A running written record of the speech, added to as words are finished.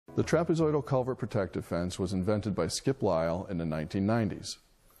The trapezoidal culvert protective fence was invented by Skip Lyle in the 1990s.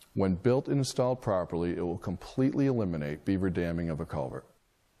 When built and installed properly, it will completely eliminate beaver damming of a culvert.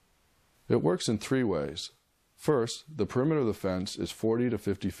 It works in three ways. First, the perimeter of the fence is 40 to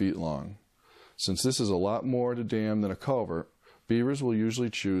 50 feet long. Since this is a lot more to dam than a culvert, beavers will usually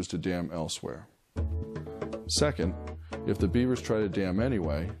choose to dam elsewhere. Second, if the beavers try to dam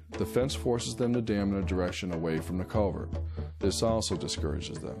anyway, the fence forces them to dam in a direction away from the culvert. This also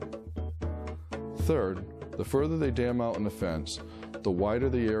discourages them. Third, the further they dam out in the fence, the wider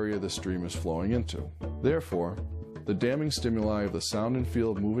the area the stream is flowing into. Therefore, the damming stimuli of the sound and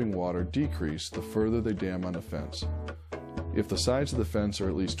feel of moving water decrease the further they dam on the fence. If the sides of the fence are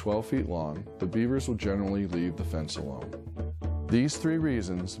at least 12 feet long, the beavers will generally leave the fence alone. These three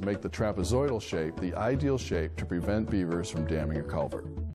reasons make the trapezoidal shape the ideal shape to prevent beavers from damming a culvert.